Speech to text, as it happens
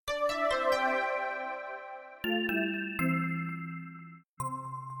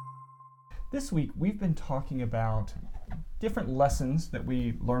This week, we've been talking about different lessons that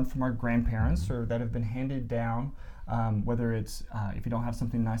we learned from our grandparents or that have been handed down, whether it's if you don't have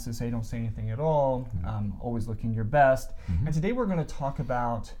something nice to say, don't say anything at all, always looking your best. And today we're going to talk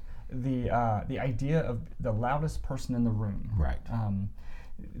about the idea of the loudest person in the room. Right.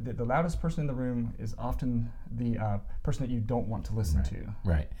 The loudest person in the room is often the person that you don't want to listen to.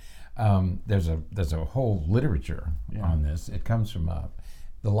 Right. There's a whole literature on this. It comes from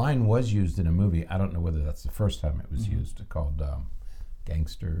the line was used in a movie. I don't know whether that's the first time it was used. Called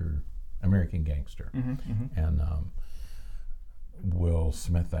American Gangster, and Will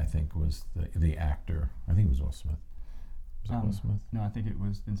Smith, I think, was the actor. I think it was Will Smith. Was it Will Smith? No, I think it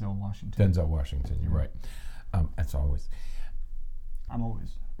was Denzel Washington. Denzel Washington. You're right. That's always. I'm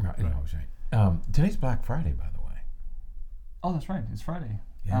always. Right. Always right. Today's Black Friday, by the way. Oh, that's right. It's Friday.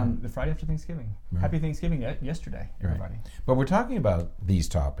 Yeah. The Friday after Thanksgiving. Right. Happy Thanksgiving yesterday, everybody. Right. But we're talking about these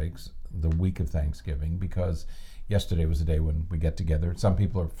topics the week of Thanksgiving because yesterday was the day when we get together. Some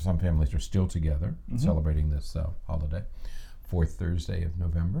families are still together celebrating this holiday, fourth Thursday of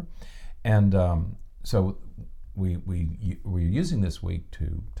November. And so we're using this week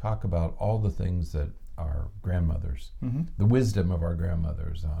to talk about all the things that our grandmothers, the wisdom of our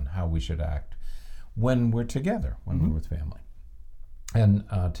grandmothers on how we should act when we're together, when we're with family. And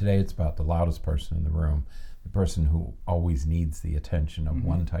today it's about the loudest person in the room, the person who always needs the attention of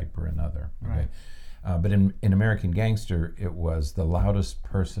one type or another. Okay? Right. But in American Gangster, it was the loudest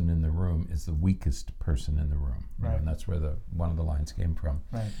person in the room is the weakest person in the room. Right. And that's where one of the lines came from.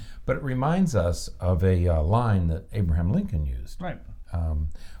 Right. But it reminds us of a line that Abraham Lincoln used,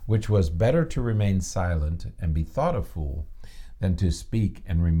 which was better to remain silent and be thought a fool than to speak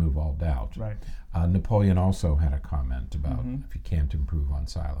and remove all doubt. Right. Napoleon also had a comment about if you can't improve on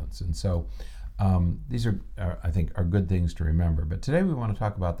silence. And so these are, I think, are good things to remember. But today we want to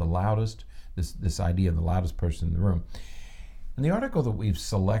talk about the loudest, this idea of the loudest person in the room. And the article that we've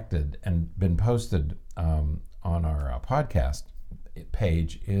selected and been posted on our podcast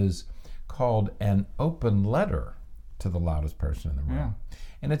page is called An Open Letter to the Loudest Person in the Room. Yeah.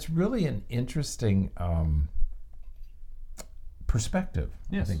 And it's really an interesting perspective,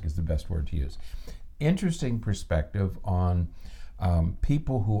 I think is the best word to use. Interesting perspective on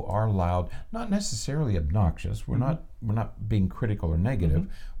people who are loud, not necessarily obnoxious. We're not being critical or negative.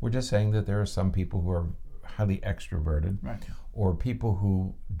 We're just saying that there are some people who are highly extroverted, or people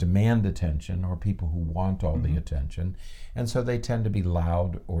who demand attention, or people who want all the attention, and so they tend to be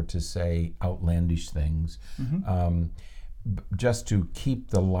loud or to say outlandish things, just to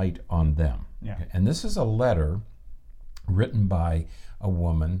keep the light on them. Yeah. Okay? And this is a letter written by a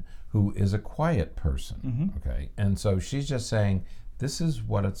woman who is a quiet person, okay? And so she's just saying, this is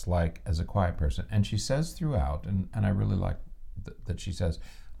what it's like as a quiet person. And she says throughout, and I really like that she says,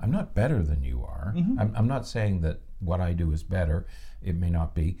 I'm not better than you are. I'm not saying that what I do is better. It may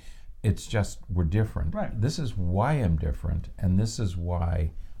not be. It's just we're different. Right. This is why I'm different, and this is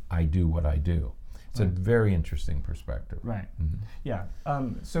why I do what I do. It's a very interesting perspective. Right. Yeah.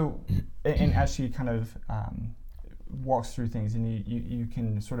 So, and as she kind of walks through things, and you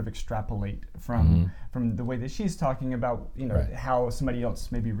can sort of extrapolate from the way that she's talking about, how somebody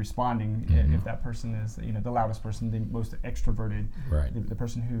else may be responding if that person is, the loudest person, the most extroverted, the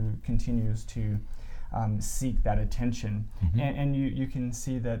person who continues to seek that attention. And you can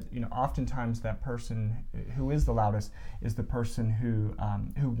see that, oftentimes that person who is the loudest is the person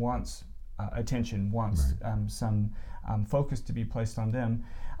who wants attention, wants some focus to be placed on them.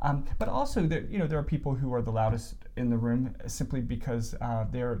 But also, there are people who are the loudest in the room simply because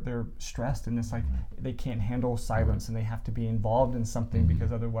they're stressed, and it's like they can't handle silence, and they have to be involved in something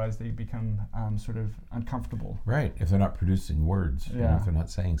because otherwise they become sort of uncomfortable. Right, if they're not producing words, if they're not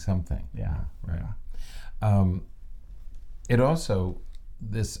saying something. Yeah. Right. Yeah. It also,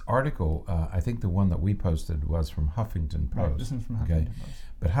 this article, I think the one that we posted was from Huffington Post. Right, this is from Huffington Post.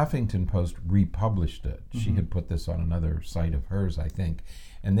 But Huffington Post republished it. She had put this on another site of hers, I think,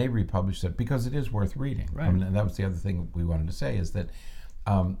 and they republished it because it is worth reading. Right. And that was the other thing we wanted to say is that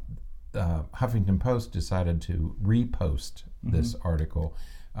Huffington Post decided to repost this article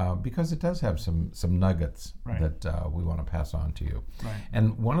because it does have some nuggets that we want to pass on to you. Right.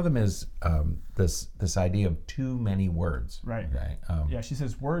 And one of them is this idea of too many words. Right. Okay? She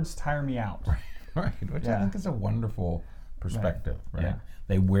says, words tire me out. Right. Which I think is a wonderful perspective. Right. Yeah.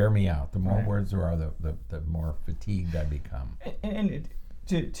 They wear me out. The more words there are, the more fatigued I become. And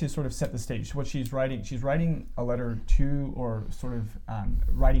to sort of set the stage, what she's writing a letter to, or sort of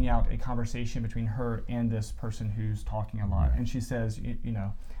writing out a conversation between her and this person who's talking a lot. Right. And she says,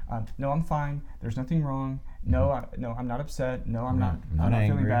 no, I'm fine. There's nothing wrong. No, I'm not upset. No, I'm not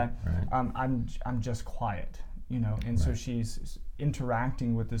feeling bad. Right. I'm just quiet. And so she's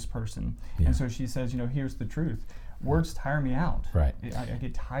interacting with this person, and so she says, here's the truth. Words tire me out. Right. I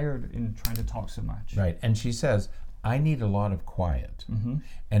get tired in trying to talk so much. Right. And she says, I need a lot of quiet.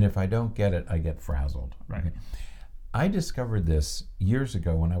 And if I don't get it, I get frazzled. Right. Okay? I discovered this years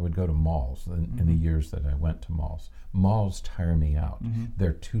ago when I would go to malls, in the years that I went to malls. Malls tire me out.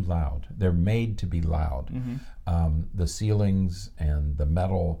 They're too loud. They're made to be loud. The ceilings and the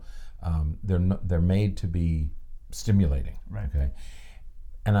metal, they're made to be stimulating. Right. Okay.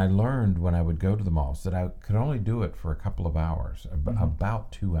 And I learned when I would go to the malls that I could only do it for a couple of hours,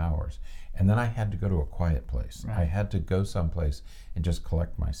 about 2 hours. And then I had to go to a quiet place. Right. I had to go someplace and just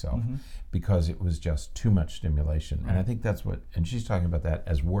collect myself because it was just too much stimulation. Right. And I think that's and she's talking about that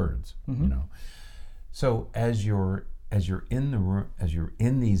as words, So as you're in the room, as you're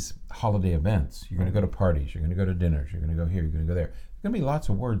in these holiday events, you're going to go to parties, you're going to go to dinners, you're going to go here, you're going to go there. There's going to be lots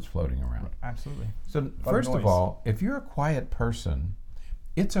of words floating around. Absolutely. So first of all, if you're a quiet person,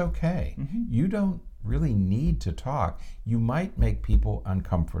 it's okay. You don't really need to talk. You might make people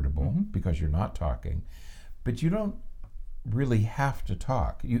uncomfortable because you're not talking, but you don't really have to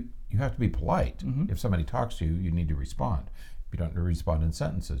talk. You have to be polite. If somebody talks to you, you need to respond. You don't respond in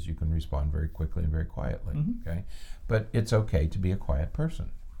sentences. You can respond very quickly and very quietly. Okay, but it's okay to be a quiet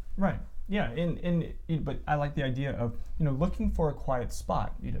person. Right. Yeah. But I like the idea of looking for a quiet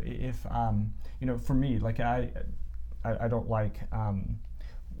spot. If for me, like I don't like.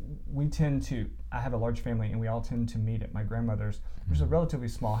 I have a large family, and we all tend to meet at my grandmother's, which is a relatively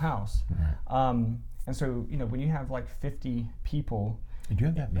small house. Right. And so, when you have like 50 people. Do you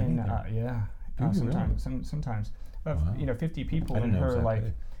have that many? Yeah. Sometimes. Really? Sometimes. But, wow. 50 people in her, like,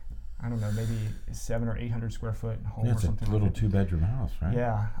 big. I don't know, maybe 700 or 800 square foot home or something. It's a little like 2-bedroom house, right?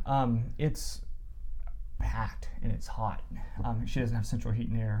 Yeah. It's packed, and it's hot. She doesn't have central heat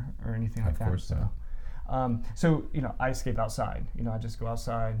and air or anything like that. Of course so. So, I escape outside. I just go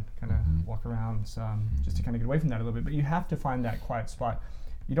outside, kind of walk around just to kind of get away from that a little bit. But you have to find that quiet spot.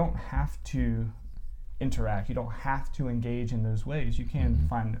 You don't have to interact. You don't have to engage in those ways. You can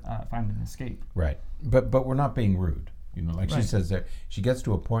find an escape. Right. But we're not being rude. Like right. She says there, she gets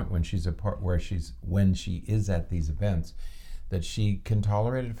to a point when when she is at these events that she can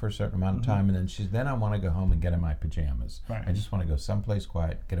tolerate it for a certain amount of time, and then I want to go home and get in my pajamas. Right. I just want to go someplace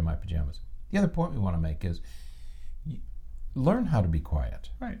quiet, get in my pajamas. The other point we want to make is learn how to be quiet.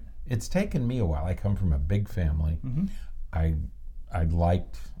 Right. It's taken me a while. I come from a big family. When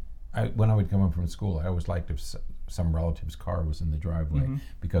I would come home from school, I always liked if some relative's car was in the driveway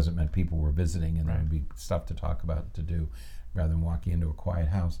because it meant people were visiting and there would be stuff to talk about, to do, rather than walking into a quiet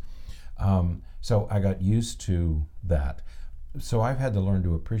house. So I got used to that. So I've had to learn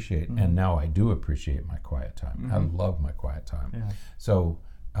to appreciate, and now I do appreciate my quiet time. I love my quiet time. Yeah. So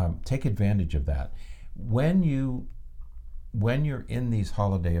take advantage of that. When you're in these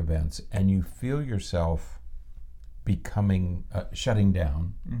holiday events and you feel yourself becoming shutting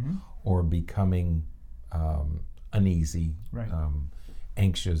down or becoming uneasy, right.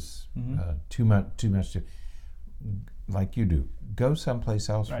 Anxious, too much to, like you do, go someplace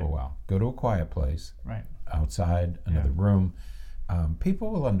else for a while. Go to a quiet place, right. Outside, another room. People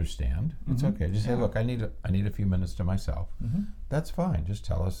will understand. It's okay. Just say, look, I need a few minutes to myself. That's fine. Just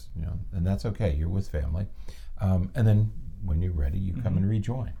tell us, and that's okay. You're with family, and then when you're ready, you come and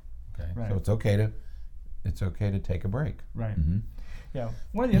rejoin. Okay, right. So it's okay to take a break. Right. Yeah.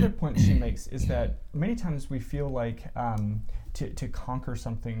 One of the other points she makes is that many times we feel like to conquer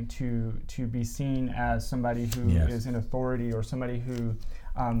something, to be seen as somebody who is in authority, or somebody who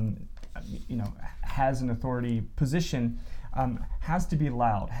has an authority position, has to be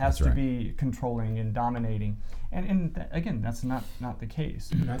loud, has to be controlling and dominating, and again, that's not the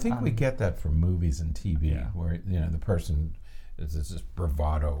case. I think we get that from movies and TV, where the person is this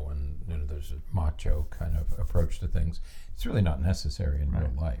bravado and there's a macho kind of approach to things. It's really not necessary in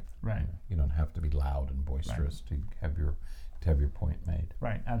real life. Right. You don't have to be loud and boisterous to have your point made.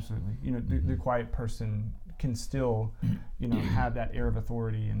 Right. Absolutely. The quiet person can still, have that air of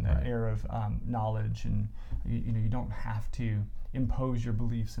authority and that air of knowledge, and you don't have to impose your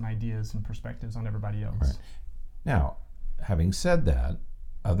beliefs and ideas and perspectives on everybody else. Right. Now, having said that,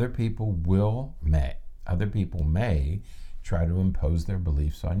 other people may try to impose their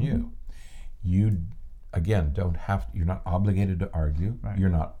beliefs on you. again, you're not obligated to argue. Right. You're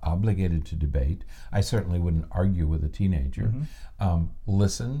not obligated to debate. I certainly wouldn't argue with a teenager.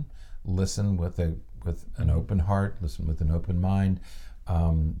 Listen with an open heart, listen with an open mind,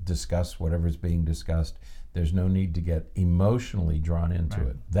 discuss whatever's being discussed. There's no need to get emotionally drawn into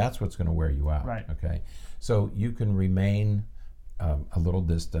it. That's what's going to wear you out. Right. Okay, so you can remain a little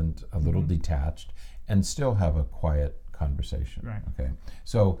distant, a little detached, and still have a quiet conversation. Right. Okay,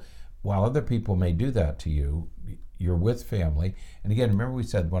 so while other people may do that to you, you're with family. And again, remember we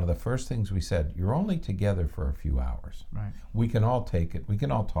said, one of the first things we said, you're only together for a few hours. Right. We can all take it. We can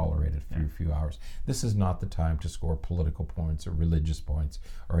all tolerate it for a few hours. This is not the time to score political points or religious points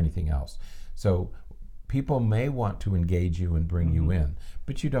or anything else. So people may want to engage you and bring you in,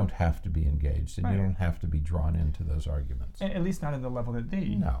 but you don't have to be engaged, and you don't have to be drawn into those arguments. At least not at the level that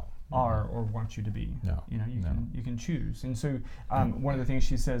they are or want you to be. No. You can choose. And so one of the things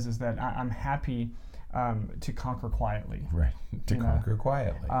she says is that I'm happy to conquer quietly. Right, to conquer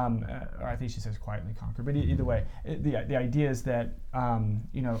quietly. Or I think she says quietly conquer, but either way, the idea is that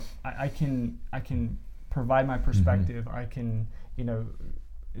I can provide my perspective. I can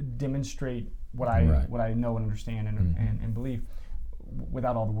demonstrate what I know and understand and believe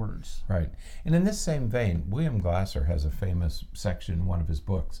without all the words. Right. And in this same vein, William Glasser has a famous section in one of his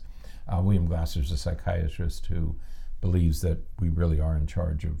books. William Glasser is a psychiatrist who believes that we really are in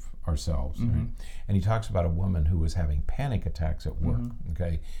charge of ourselves. Right? And he talks about a woman who was having panic attacks at work.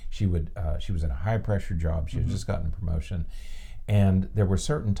 Okay, she was in a high pressure job. She had just gotten a promotion, and there were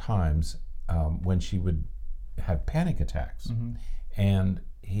certain times when she would have panic attacks, and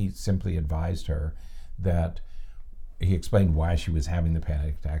he simply advised her that he explained why she was having the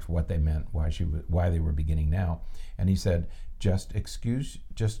panic attacks, what they meant, why they were beginning now, and he said, just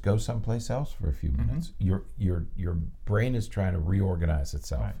go someplace else for a few minutes. Your brain is trying to reorganize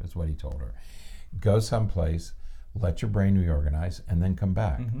itself, is what he told her. Go someplace, let your brain reorganize, and then come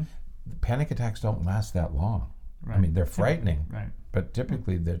back. Panic attacks don't last that long. Right. I mean, they're frightening, but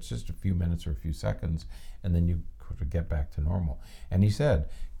typically that's just a few minutes or a few seconds, and then you get back to normal. And he said,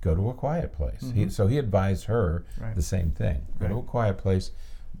 go to a quiet place. So he advised her the same thing. Go to a quiet place,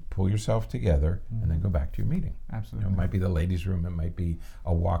 pull yourself together, and then go back to your meeting. Absolutely. It might be the ladies' room, it might be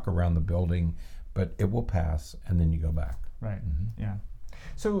a walk around the building, but it will pass, and then you go back. Right. Yeah.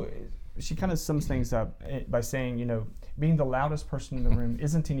 So she kind of sums things up by saying, being the loudest person in the room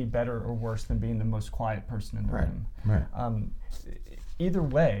isn't any better or worse than being the most quiet person in the room. Right. Either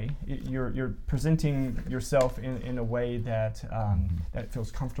way, you're presenting yourself in a way that that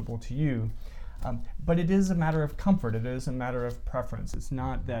feels comfortable to you. But it is a matter of comfort. It is a matter of preference. It's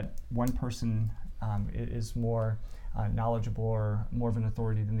not that one person is more knowledgeable or more of an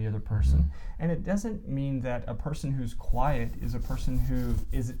authority than the other person. And it doesn't mean that a person who's quiet is a person who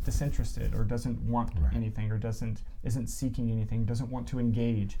is disinterested or doesn't want anything or isn't seeking anything, doesn't want to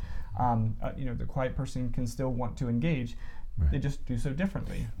engage. The quiet person can still want to engage. They just do so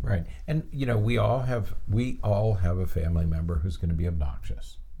differently. Right. And we all have a family member who's going to be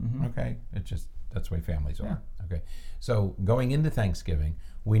obnoxious. Okay, that's the way families are. Okay, so going into Thanksgiving,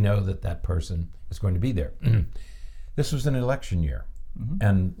 we know that person is going to be there. This was an election year,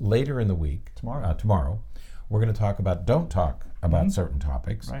 and later in the week, tomorrow, we're going to don't talk about certain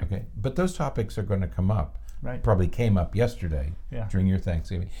topics. Okay, but those topics are going to come up. Probably came up yesterday during your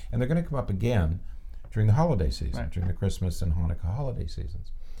Thanksgiving, and they're going to come up again during the holiday season, during the Christmas and Hanukkah holiday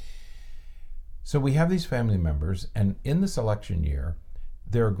seasons. So we have these family members, and in this election year,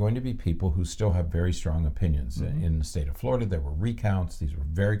 there are going to be people who still have very strong opinions. In the state of Florida, there were recounts. These were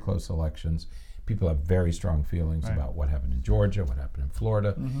very close elections. People have very strong feelings about what happened in Georgia, what happened in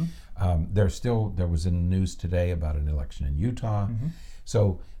Florida. There was in the news today about an election in Utah.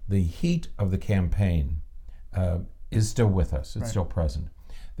 So the heat of the campaign is still with us. It's still present.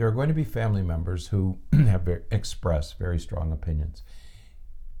 There are going to be family members who have expressed very strong opinions.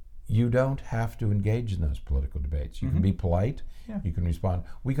 You don't have to engage in those political debates. You can be polite. You can respond.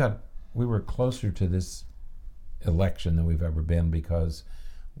 We were closer to this election than we've ever been because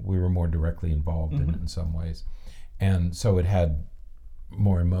we were more directly involved in it in some ways, and so it had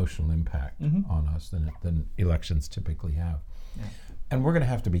more emotional impact on us than elections typically have. And we're going to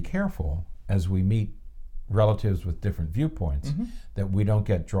have to be careful as we meet relatives with different viewpoints that we don't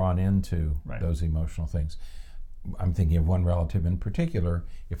get drawn into those emotional things. I'm thinking of one relative in particular.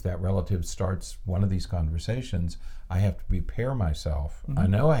 If that relative starts one of these conversations, I have to prepare myself. I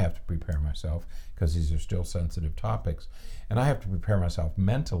know I have to prepare myself because these are still sensitive topics, and I have to prepare myself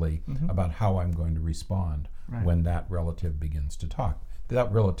mentally about how I'm going to respond when that relative begins to talk.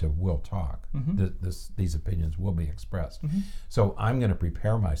 that relative will talk. These opinions will be expressed. So I'm going to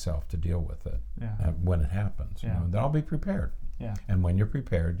prepare myself to deal with it when it happens. You know, and then I'll be prepared. Yeah. And when you're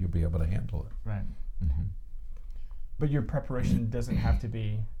prepared, you'll be able to handle it. Right. But your preparation doesn't have to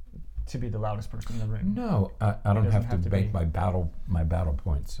be the loudest person in the room. No, I don't have to make my battle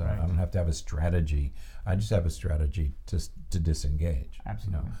points. Right. I don't have to have a strategy. I just have a strategy to disengage.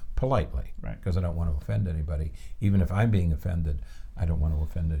 Absolutely. You know, politely. Right. Because I don't want to offend anybody. Even if I'm being offended, I don't want to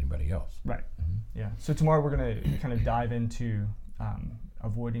offend anybody else. Right. Yeah. So tomorrow we're going to kind of dive into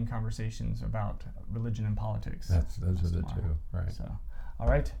avoiding conversations about religion and politics. Those are the two. Right. So, all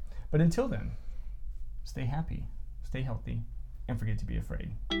right. But until then, stay happy, stay healthy, and forget to be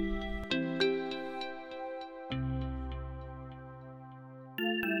afraid.